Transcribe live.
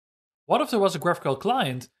What if there was a GraphQL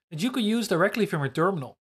client that you could use directly from your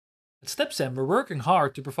terminal? At StepZen, we're working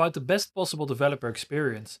hard to provide the best possible developer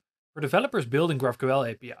experience for developers building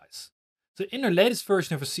GraphQL APIs. So in our latest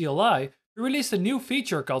version of a CLI, we released a new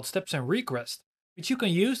feature called StepZen Request, which you can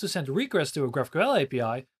use to send requests to a GraphQL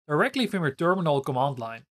API directly from your terminal command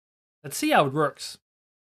line. Let's see how it works.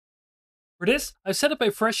 For this, I've set up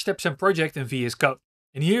a fresh StepZen project in VS Code.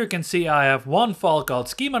 And here you can see I have one file called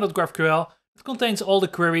schema.graphql that contains all the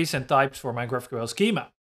queries and types for my GraphQL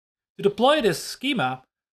schema. To deploy this schema,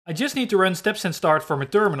 I just need to run StepZen start from a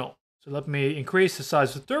terminal. So let me increase the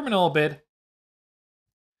size of the terminal a bit.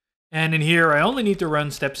 And in here, I only need to run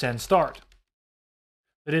StepZen start.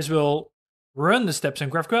 So this will run the StepZen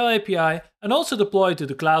GraphQL API and also deploy to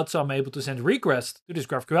the cloud, so I'm able to send requests to this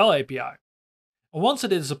GraphQL API. And once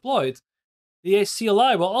it is deployed, the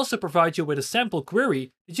CLI will also provide you with a sample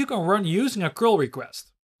query that you can run using a curl request.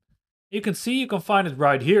 You can see you can find it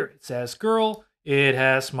right here. It says curl, it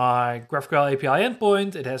has my GraphQL API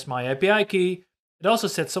endpoint, it has my API key, it also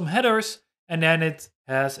sets some headers, and then it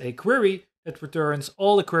has a query that returns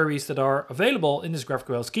all the queries that are available in this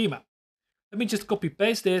GraphQL schema. Let me just copy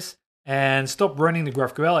paste this and stop running the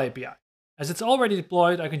GraphQL API. As it's already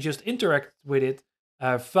deployed, I can just interact with it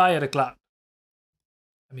via the cloud.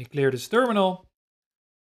 Let me clear this terminal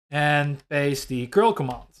and paste the curl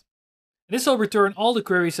command. And this will return all the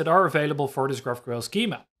queries that are available for this GraphQL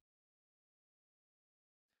schema.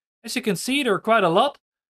 As you can see, there are quite a lot.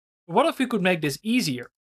 But what if we could make this easier?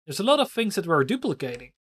 There's a lot of things that we're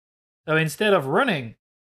duplicating. So instead of running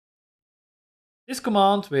this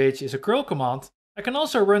command, which is a curl command, I can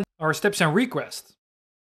also run our StepZen request.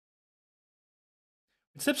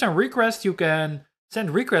 With StepZen request, you can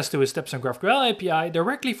send requests to a StepZen GraphQL API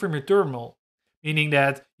directly from your terminal, meaning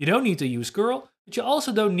that you don't need to use curl, but you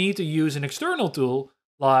also don't need to use an external tool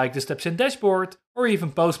like the StepZen dashboard or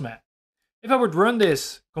even Postman. If I would run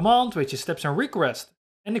this command, which is StepZen request,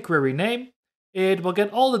 and the query name, it will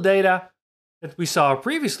get all the data that we saw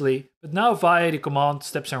previously, but now via the command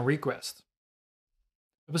StepZen request.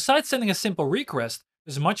 But besides sending a simple request,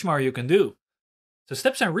 there's much more you can do. So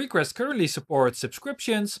StepZen request currently supports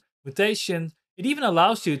subscriptions, mutations. It even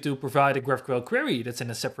allows you to provide a GraphQL query that's in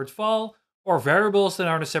a separate file, or variables that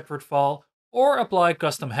are in a separate file, or apply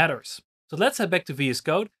custom headers. So let's head back to VS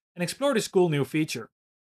Code and explore this cool new feature.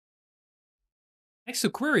 Next to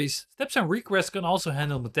queries, StepZen request can also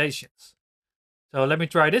handle mutations. So let me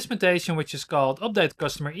try this mutation, which is called update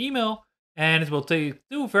customer email, and it will take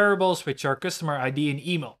two variables, which are customer ID and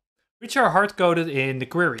email, which are hard-coded in the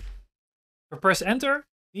query. If I press enter,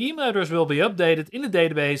 the email address will be updated in the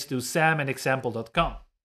database to sam@example.com.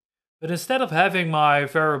 But instead of having my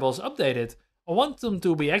variables updated, I want them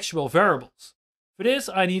to be actual variables. For this,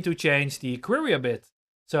 I need to change the query a bit.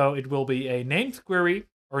 So it will be a named query,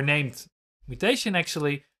 or named mutation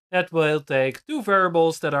actually, that will take two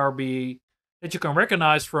variables that you can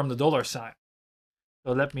recognize from the $sign.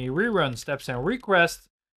 So let me rerun StepZen request,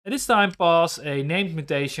 and this time pass a named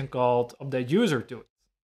mutation called update user to it.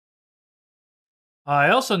 I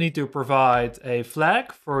also need to provide a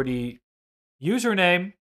flag for the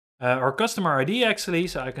username, or customer ID actually,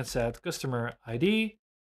 so I can set customer ID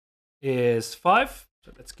is 5.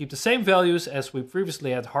 So let's keep the same values as we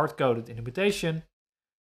previously had hard-coded in the mutation.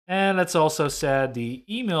 And let's also set the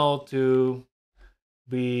email to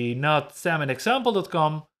be not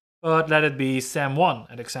sam@example.com, but let it be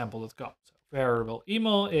sam1@example.com. So variable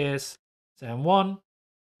email is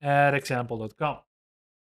sam1@example.com.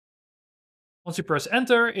 Once you press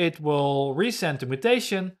enter, it will resend the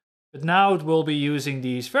mutation, but now it will be using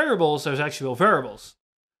these variables as actual variables.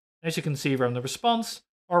 As you can see from the response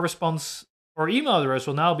or email address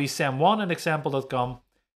will now be sam1@example.com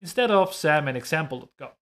instead of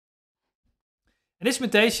sam@example.com. And this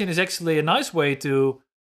mutation is actually a nice way to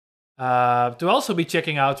also be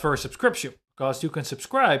checking out for a subscription, because you can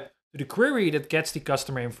subscribe to the query that gets the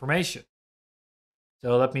customer information.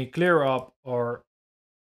 So let me clear up our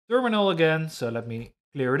terminal again. So let me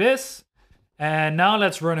clear this. And now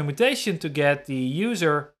let's run a mutation to get the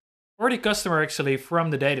user or the customer actually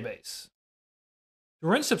from the database. To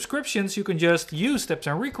run subscriptions, you can just use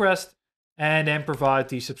StepZen request and then provide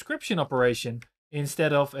the subscription operation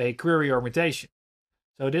instead of a query or mutation.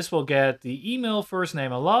 So this will get the email, first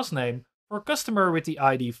name and last name for a customer with the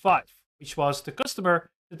ID 5, which was the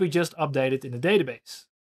customer that we just updated in the database.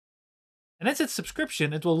 And as it's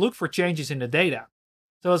subscription, it will look for changes in the data.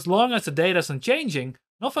 So as long as the data isn't changing,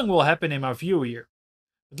 nothing will happen in my view here.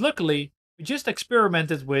 But luckily, we just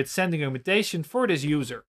experimented with sending a mutation for this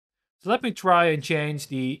user. So let me try and change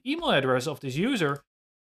the email address of this user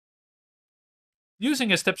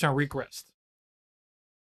using a StepZen request.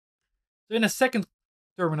 So in a second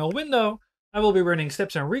terminal window, I will be running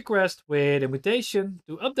StepZen request with a mutation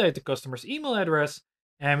to update the customer's email address.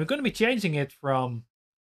 And we're going to be changing it from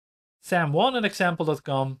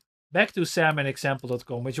sam1@example.com back to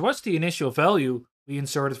sam@example.com, which was the initial value we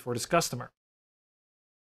inserted for this customer.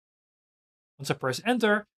 Once I press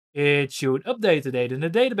enter, it should update the data in the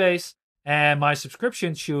database, and my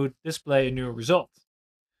subscription should display a new result.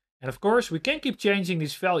 And of course, we can keep changing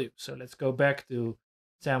these values. So let's go back to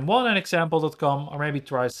sam1@example.com, or maybe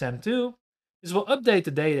try sam2. This will update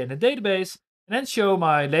the data in the database and then show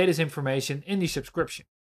my latest information in the subscription.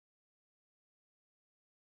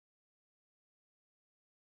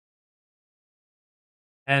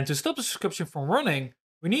 And to stop the subscription from running,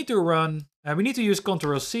 we need to use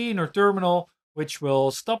Ctrl-C in our terminal, which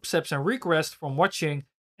will stop StepZen request from watching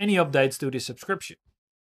any updates to the subscription.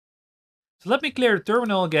 So let me clear the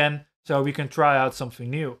terminal again so we can try out something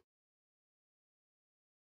new.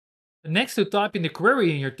 Next to typing the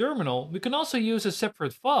query in your terminal, we can also use a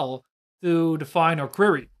separate file to define our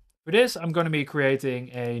query. For this, I'm going to be creating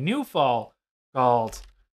a new file called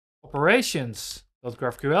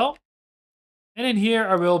operations.graphql. And in here,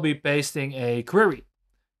 I will be pasting a query.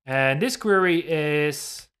 And this query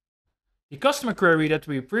is the customer query that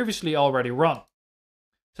we previously already run.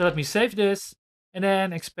 So let me save this and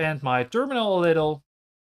then expand my terminal a little.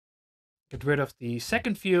 Get rid of the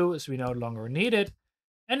second view as we no longer need it.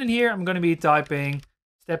 And in here, I'm going to be typing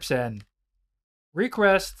StepZen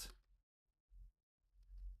request.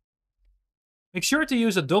 Make sure to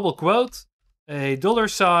use a double quote, a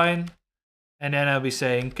 $sign, and then I'll be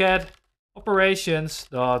saying cat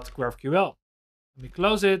operations.graphql. Let me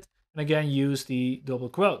close it and again use the double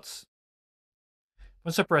quotes.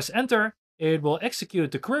 Once I press enter, it will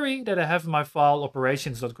execute the query that I have in my file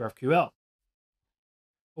operations.graphql.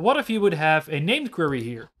 But what if you would have a named query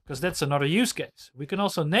here? Because that's another use case. We can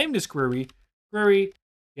also name this query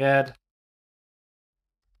get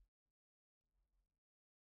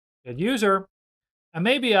user. And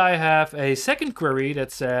maybe I have a second query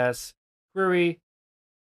that says query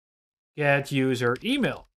get user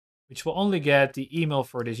email, which will only get the email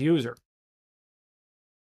for this user.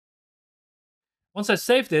 Once I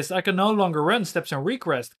save this, I can no longer run StepZen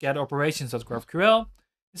request get operations.graphql.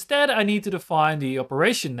 Instead, I need to define the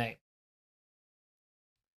operation name.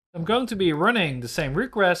 I'm going to be running the same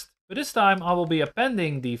request, but this time I will be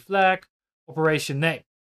appending the flag operation name.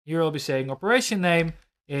 Here I'll be saying operation name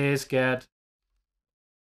is get,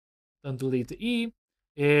 don't delete the E,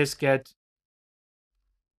 is get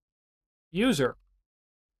user.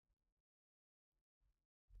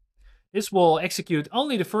 This will execute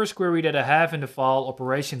only the first query that I have in the file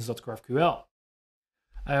operations.graphql.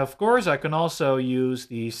 Of course, I can also use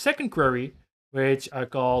the second query, which I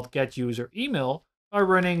called get user email, by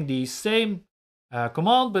running the same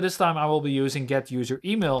command, but this time I will be using get user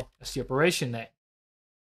email as the operation name.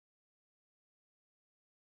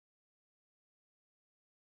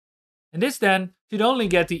 And this then should only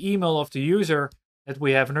get the email of the user that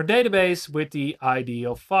we have in our database with the ID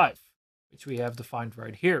of 5, which we have defined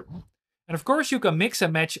right here. And of course, you can mix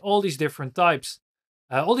and match all these different types,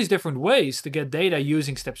 all these different ways to get data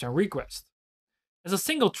using StepZen request. As a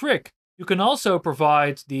single trick, you can also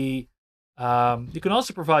provide the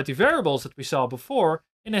variables that we saw before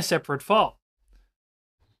in a separate file.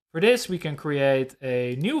 For this, we can create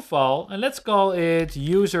a new file and let's call it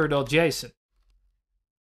user.json.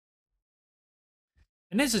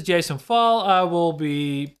 In this JSON file, I will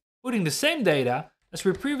be putting the same data as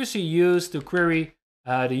we previously used to query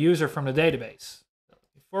the user from the database. So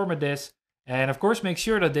format this, and of course make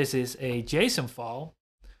sure that this is a JSON file.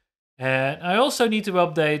 And I also need to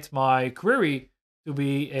update my query to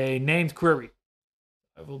be a named query.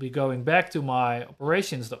 I will be going back to my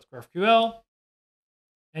operations.graphql.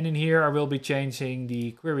 And in here, I will be changing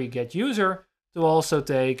the query get user to also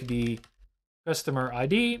take the customer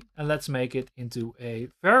ID, and let's make it into a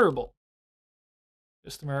variable.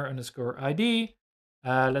 Customer underscore ID.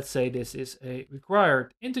 Let's say this is a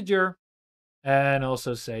required integer, and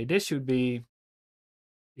also say this should be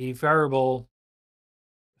the variable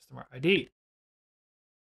customer ID.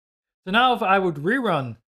 So now if I would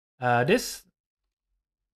rerun this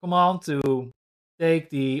command to take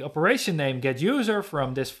the operation name get user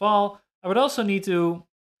from this file, I would also need to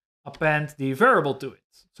append the variable to it.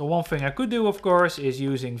 So one thing I could do, of course, is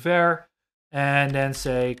using var and then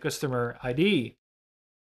say customer ID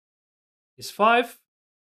is 5.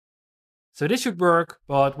 So this should work,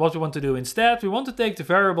 but what we want to do instead, we want to take the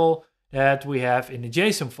variable that we have in the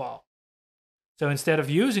JSON file. So instead of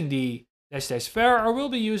using the --var, I will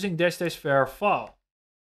be using --var file.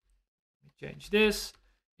 Change this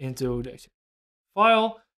into the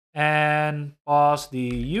file. and pass the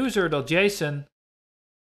user.json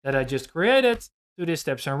that I just created to this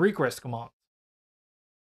StepZen request command.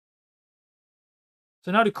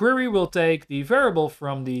 So now the query will take the variable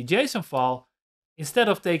from the JSON file instead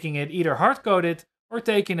of taking it either hard-coded or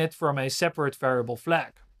taking it from a separate variable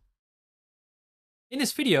flag. In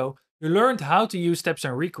this video, you learned how to use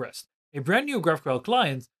StepZen Request, a brand new GraphQL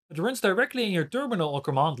client that runs directly in your terminal or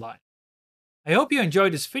command line. I hope you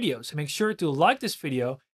enjoyed this video, so make sure to like this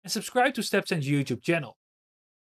video and subscribe to StepZen's YouTube channel.